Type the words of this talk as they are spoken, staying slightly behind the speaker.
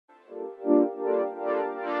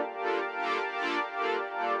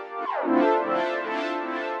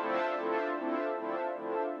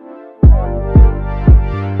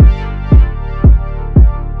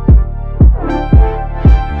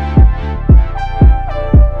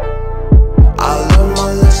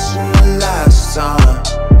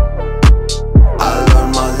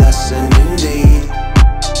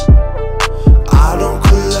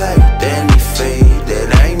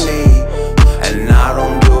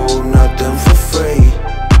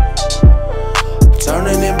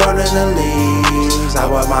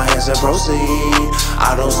proceed.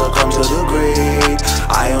 I don't succumb to the greed,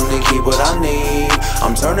 I only keep what I need.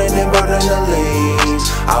 I'm turning and burning the leaves,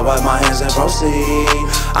 I wipe my hands and proceed.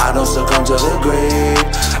 I don't succumb to the greed,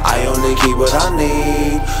 I only keep what I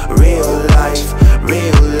need. Real life,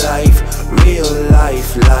 real life, real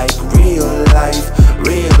life, like real life,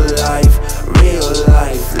 real life, real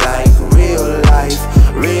life, like real life,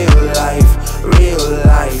 real life, real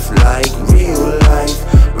life, like real life,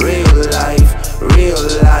 real life, real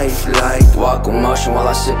life, like. Walk with motion while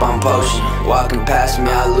I sip on potion. Walking past me,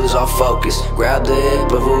 I lose all focus. Grab the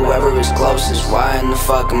hip of whoever is closest. Why in the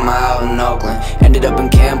fuck am I out in Oakland? Ended up in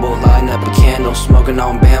Campbell, lighting up a candle, smoking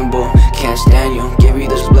on bamboo. Can't stand you, give you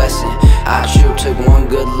this blessing. I took one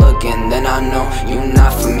good look and then I know you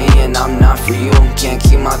not for me and I'm not for you. Can't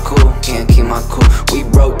keep my cool, can't keep my cool. We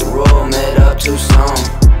broke the rule, met up too soon.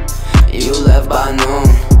 You left by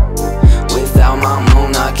noon. Without my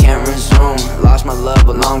moon, I can't resume. Lost my love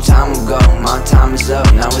a long time ago. My time is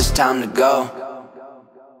up, now it's time to go.